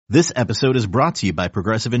This episode is brought to you by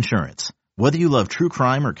Progressive Insurance. Whether you love true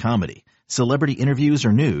crime or comedy, celebrity interviews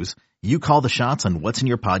or news, you call the shots on what's in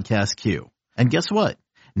your podcast queue. And guess what?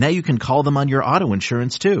 Now you can call them on your auto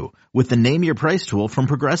insurance too with the Name Your Price tool from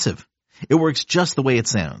Progressive. It works just the way it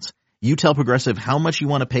sounds. You tell Progressive how much you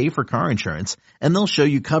want to pay for car insurance, and they'll show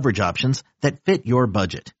you coverage options that fit your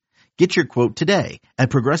budget. Get your quote today at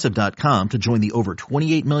Progressive.com to join the over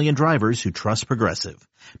 28 million drivers who trust Progressive.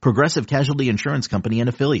 Progressive Casualty Insurance Company and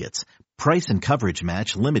Affiliates. Price and coverage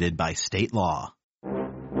match limited by state law.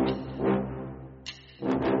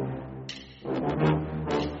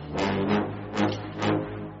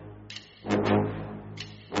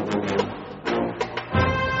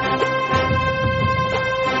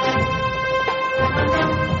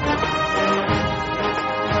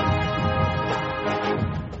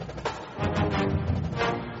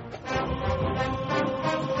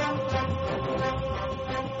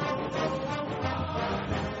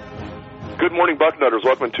 Good morning, Bucknutters.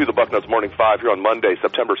 Welcome to the Bucknuts Morning 5 here on Monday,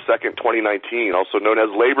 September 2nd, 2019, also known as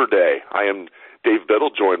Labor Day. I am Dave Biddle,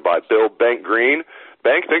 joined by Bill Bank Greene.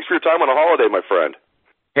 Bank, thanks for your time on a holiday, my friend.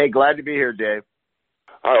 Hey, glad to be here, Dave.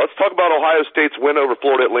 All right, let's talk about Ohio State's win over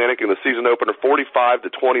Florida Atlantic in the season opener,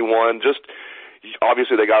 45-21. Just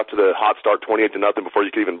obviously they got to the hot start, 28-0 before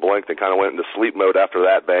you could even blink. They kind of went into sleep mode after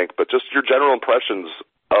that, Bank. But just your general impressions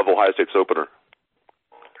of Ohio State's opener.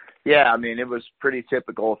 Yeah, I mean, it was pretty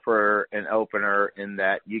typical for an opener in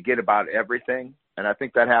that you get about everything, and I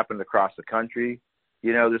think that happened across the country.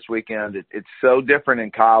 You know, this weekend, it's so different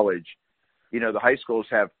in college. You know, the high schools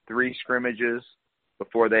have 3 scrimmages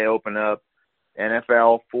before they open up,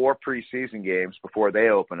 NFL 4 preseason games before they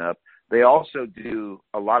open up. They also do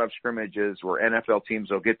a lot of scrimmages where NFL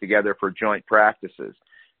teams will get together for joint practices.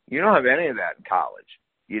 You don't have any of that in college.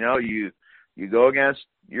 You know, you go against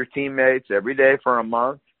your teammates every day for a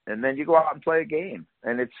month, and then you go out and play a game.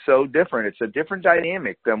 And it's so different. It's a different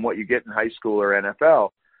dynamic than what you get in high school or NFL.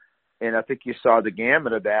 And I think you saw the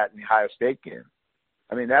gamut of that in the Ohio State game.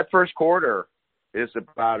 I mean, that first quarter is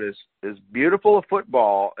about as beautiful a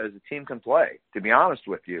football as a team can play, to be honest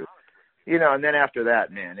with you. You know, and then after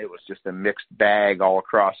that, man, it was just a mixed bag all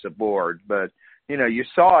across the board. But, you know, you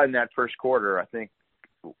saw in that first quarter, I think,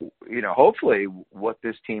 you know, hopefully what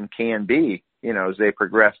this team can be, you know, as they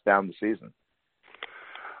progress down the season.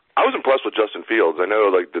 I was impressed with Justin Fields. I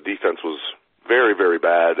know, like, the defense was very, very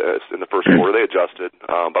bad in the first quarter. They adjusted,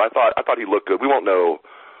 but I thought he looked good. We won't know,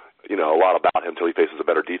 you know, a lot about him until he faces a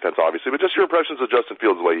better defense, obviously. But just your impressions of Justin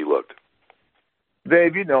Fields, the way he looked.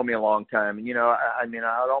 Dave, you know me a long time, and you know, I mean,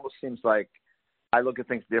 it almost seems like I look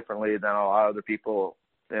at things differently than a lot of other people,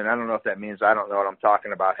 and I don't know if that means I don't know what I'm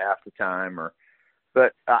talking about half the time,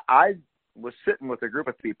 but I was sitting with a group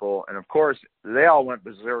of people, and of course, they all went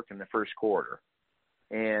berserk in the first quarter.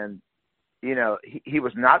 And, you know, he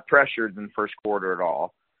was not pressured in the first quarter at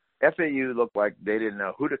all. FAU looked like they didn't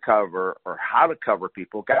know who to cover or how to cover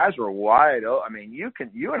people. Guys were wide open. I mean,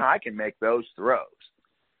 you and I can make those throws.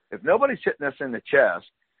 If nobody's hitting us in the chest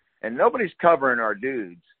and nobody's covering our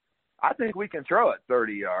dudes, I think we can throw it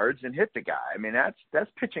 30 yards and hit the guy. I mean,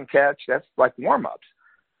 that's pitch and catch. That's like warm-ups.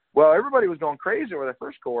 Well, everybody was going crazy over the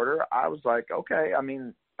first quarter. I was like, okay, I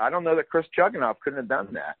mean, I don't know that Chris Chugginoff couldn't have done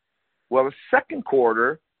that. Well, the second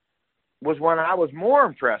quarter was when I was more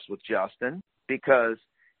impressed with Justin because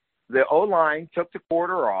the O-line took the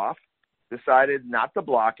quarter off, decided not to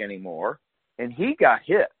block anymore, and he got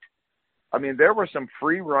hit. I mean, there were some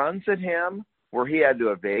free runs at him where he had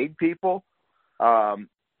to evade people and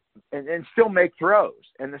still make throws.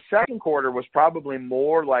 And the second quarter was probably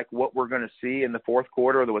more like what we're going to see in the fourth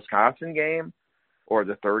quarter of the Wisconsin game or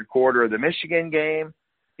the third quarter of the Michigan game.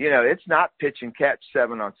 You know, it's not pitch and catch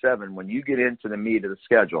 7-on-7 when you get into the meat of the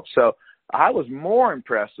schedule. So I was more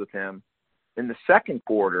impressed with him in the second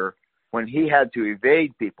quarter when he had to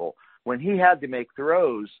evade people, when he had to make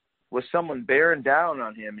throws with someone bearing down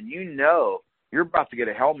on him, and you know you're about to get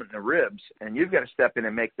a helmet in the ribs, and you've got to step in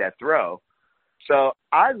and make that throw. So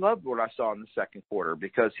I loved what I saw in the second quarter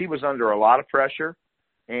because he was under a lot of pressure,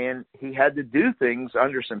 and he had to do things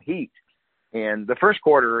under some heat. And the first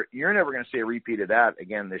quarter, you're never going to see a repeat of that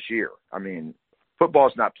again this year. I mean,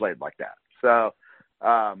 football's not played like that. So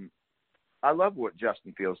I love what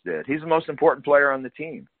Justin Fields did. He's the most important player on the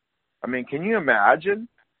team. I mean, can you imagine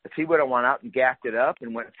if he would have went out and gacked it up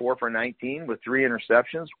and went 4 for 19 with 3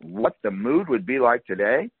 interceptions, what the mood would be like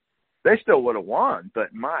today? They still would have won,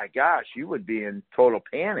 but my gosh, you would be in total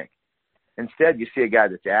panic. Instead, you see a guy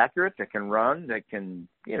that's accurate, that can run, that can,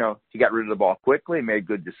 you know, he got rid of the ball quickly, made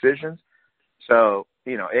good decisions. So,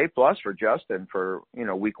 you know, A+ for Justin for, you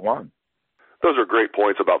know, week 1. Those are great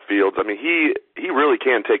points about Fields. I mean, he really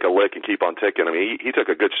can take a lick and keep on ticking. I mean, he took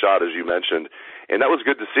a good shot, as you mentioned, and that was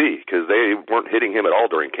good to see because they weren't hitting him at all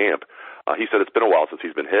during camp. He said it's been a while since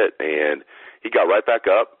he's been hit, and he got right back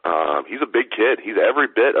up. He's a big kid. He's every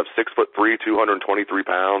bit of 6'3", 223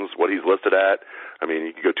 pounds, what he's listed at. I mean,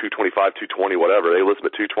 you could go 225, 220, whatever. They list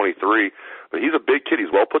him at 223. But he's a big kid.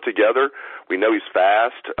 He's well put together. We know he's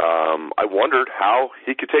fast. I wondered how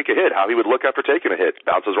he could take a hit, how he would look after taking a hit.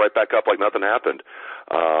 Bounces right back up like nothing happened.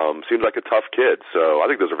 Seems like a tough kid. So I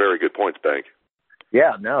think those are very good points, Bank.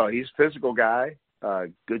 Yeah, no, he's a physical guy,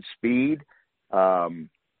 good speed.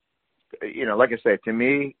 Like I say, to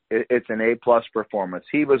me, it's an A-plus performance.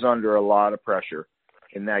 He was under a lot of pressure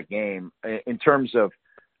in that game in terms of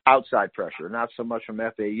outside pressure, not so much from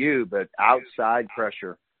FAU, but outside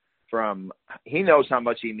pressure from – he knows how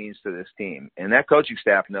much he means to this team, and that coaching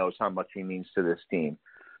staff knows how much he means to this team.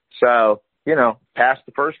 So, passed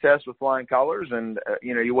the first test with flying colors, and,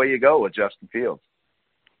 away you go with Justin Fields.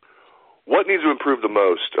 What needs to improve the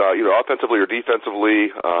most, either offensively or defensively?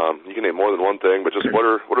 You can name more than one thing, but just what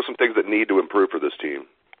are some things that need to improve for this team?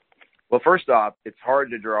 Well, first off, it's hard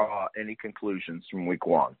to draw any conclusions from week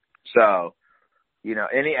one. So,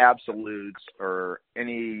 any absolutes or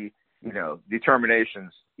any,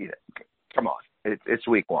 determinations, come on, it's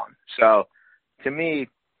week one. So, to me,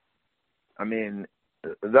 I mean,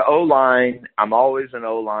 the O-line, I'm always an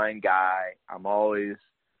O-line guy. I'm always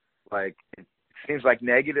like – seems like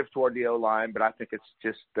negative toward the O-line, but I think it's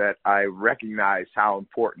just that I recognize how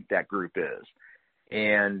important that group is.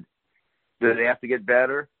 And do they have to get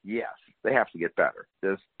better? Yes, they have to get better.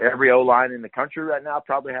 Does every O-line in the country right now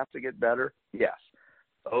probably have to get better? Yes.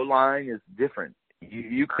 O-line is different.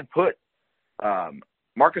 You could put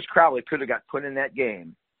Marcus Crowley could have got put in that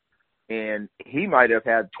game, and he might have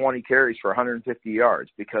had 20 carries for 150 yards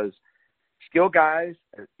because skill guys,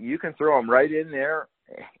 you can throw them right in there,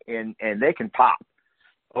 and they can pop.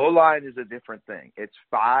 O-line is a different thing. It's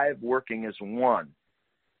five working as one.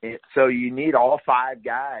 So you need all five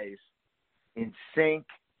guys in sync,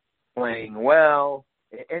 playing well,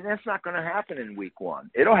 and that's not going to happen in week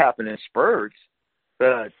one. It'll happen in spurts,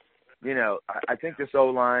 but, I think this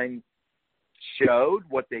O-line showed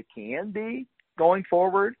what they can be going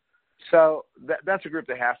forward. So that's a group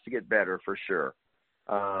that has to get better for sure.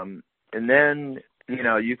 And then,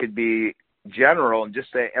 you could be general and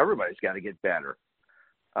just say everybody's got to get better.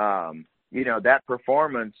 That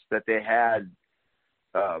performance that they had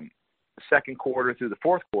second quarter through the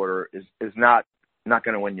fourth quarter is not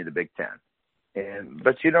going to win you the Big Ten.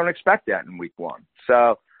 But you don't expect that in week one.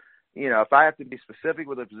 So, if I have to be specific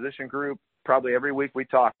with a position group, probably every week we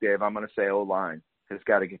talk, Dave, I'm going to say O-line has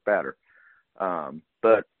got to get better.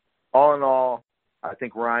 But all in all, I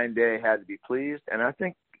think Ryan Day had to be pleased, and I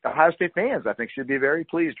think Ohio State fans, should be very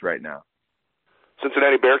pleased right now.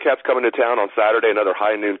 Cincinnati Bearcats coming to town on Saturday, another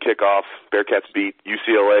high noon kickoff. Bearcats beat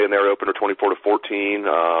UCLA in their opener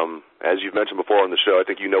 24-14. As you've mentioned before on the show, I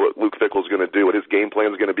think you know what Luke Fickell's going to do, what his game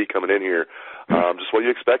plan is going to be coming in here. Just what you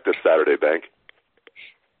expect this Saturday, Bank.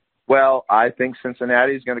 Well, I think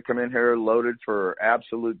Cincinnati is going to come in here loaded for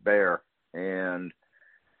absolute bear. And,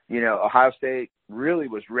 Ohio State really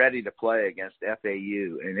was ready to play against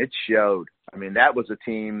FAU, and it showed. I mean, that was a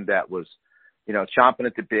team that was, chomping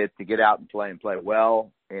at the bit to get out and play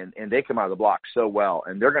well, and they come out of the block so well.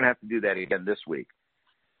 And they're going to have to do that again this week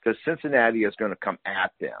because Cincinnati is going to come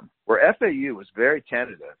at them. Where FAU was very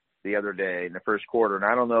tentative the other day in the first quarter, and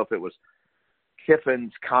I don't know if it was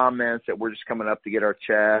Kiffin's comments that we're just coming up to get our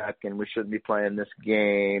check and we shouldn't be playing this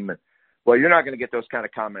game. Well, you're not going to get those kind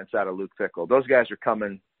of comments out of Luke Fickell. Those guys are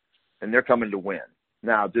coming, and they're coming to win.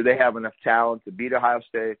 Now, do they have enough talent to beat Ohio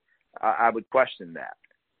State? I would question that.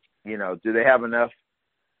 Do they have enough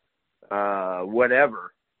to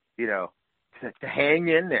hang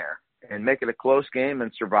in there and make it a close game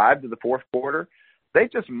and survive to the fourth quarter? They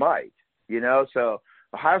just might, So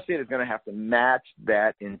Ohio State is going to have to match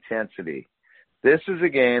that intensity. This is a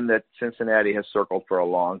game that Cincinnati has circled for a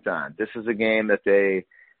long time. This is a game that they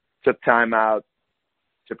took time out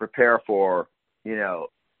to prepare for,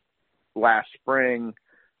 last spring,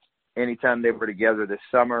 anytime they were together this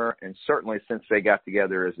summer, and certainly since they got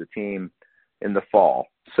together as a team in the fall.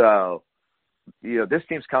 So, this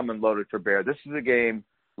team's coming loaded for bear. This is a game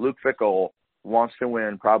Luke Fickell wants to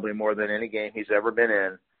win probably more than any game he's ever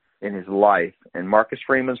been in his life. And Marcus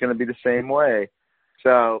Freeman's going to be the same way.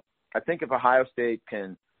 So I think if Ohio State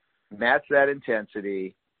can match that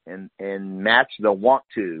intensity and match the want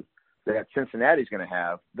to that Cincinnati's going to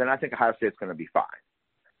have, then I think Ohio State's going to be fine.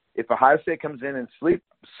 If Ohio State comes in and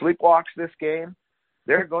sleepwalks this game,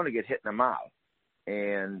 they're going to get hit in the mouth.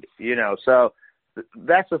 And, so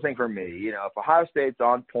that's the thing for me. You know, if Ohio State's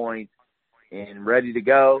on point and ready to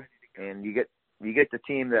go, and you get the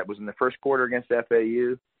team that was in the first quarter against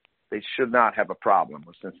FAU, they should not have a problem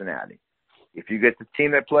with Cincinnati. If you get the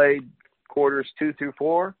team that played quarters 2 through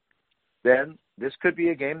 4, then this could be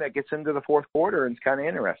a game that gets into the fourth quarter and it's kind of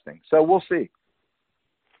interesting. So we'll see.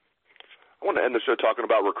 I want to end the show talking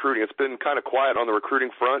about recruiting. It's been kind of quiet on the recruiting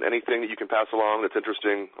front. Anything that you can pass along that's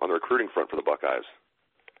interesting on the recruiting front for the Buckeyes?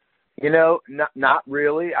 You know, not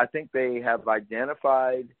really. I think they have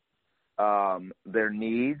identified their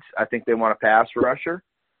needs. I think they want a pass rusher.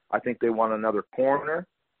 I think they want another corner.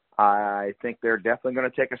 I think they're definitely going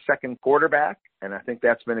to take a second quarterback, and I think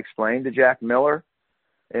that's been explained to Jack Miller.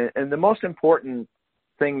 And the most important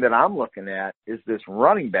thing that I'm looking at is this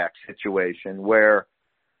running back situation where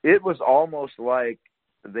it was almost like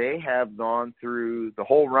they have gone through the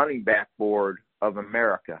whole running back board of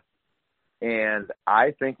America. And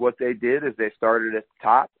I think what they did is they started at the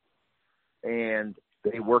top and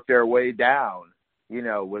they worked their way down, you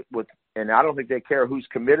know, and I don't think they care who's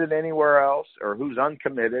committed anywhere else or who's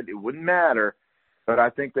uncommitted. It wouldn't matter. But I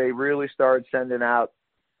think they really started sending out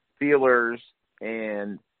feelers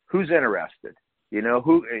and who's interested,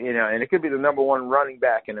 and it could be the number one running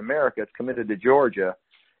back in America that's committed to Georgia.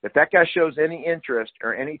 If that guy shows any interest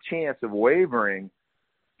or any chance of wavering,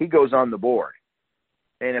 he goes on the board.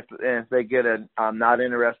 And if they get I'm not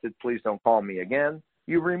interested, please don't call me again,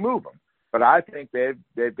 you remove them. But I think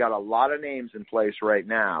they've got a lot of names in place right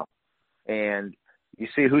now. And you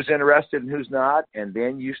see who's interested and who's not, and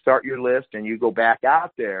then you start your list and you go back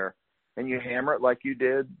out there and you hammer it like you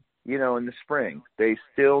did, in the spring. They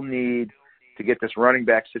still need to get this running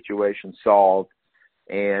back situation solved.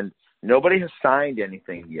 And nobody has signed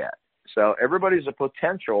anything yet. So everybody's a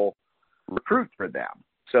potential recruit for them.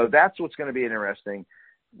 So that's what's going to be interesting.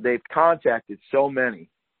 They've contacted so many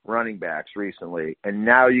running backs recently, and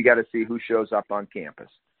now you got to see who shows up on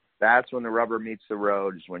campus. That's when the rubber meets the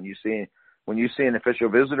road, is when you see an official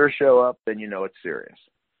visitor show up, then you know it's serious.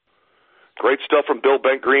 Great stuff from Bill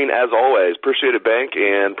Bank Greene, as always. Appreciate it, Bank,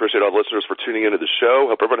 and appreciate all the listeners for tuning into the show.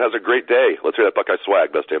 Hope everyone has a great day. Let's hear that Buckeye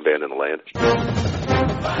swag, best damn band in the land.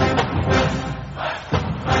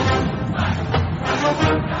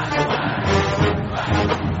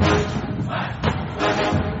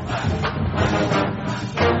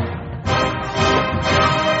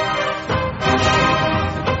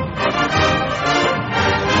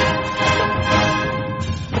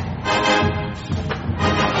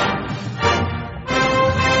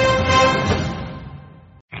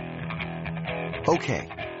 Okay,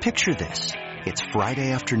 picture this. It's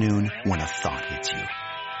Friday afternoon when a thought hits you.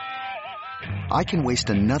 I can waste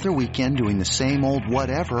another weekend doing the same old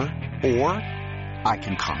whatever, or I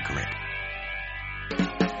can conquer it.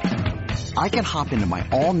 I can hop into my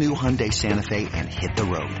all-new Hyundai Santa Fe and hit the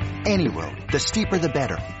road. Any road. The steeper the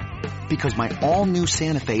better. Because my all-new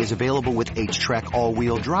Santa Fe is available with H-Track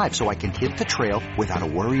all-wheel drive, so I can hit the trail without a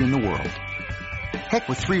worry in the world. Heck,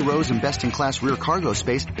 with 3 rows and best-in-class rear cargo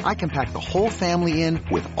space, I can pack the whole family in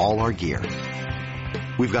with all our gear.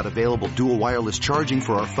 We've got available dual wireless charging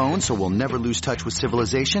for our phones, so we'll never lose touch with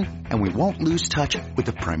civilization, and we won't lose touch with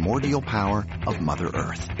the primordial power of Mother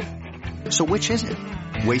Earth. So which is it?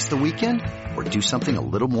 Waste the weekend or do something a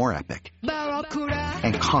little more epic?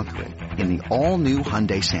 And conquer it in the all-new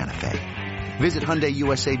Hyundai Santa Fe. Visit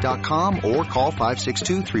HyundaiUSA.com or call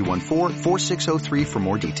 562-314-4603 for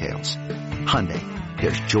more details. Hyundai,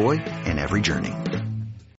 there's joy in every journey.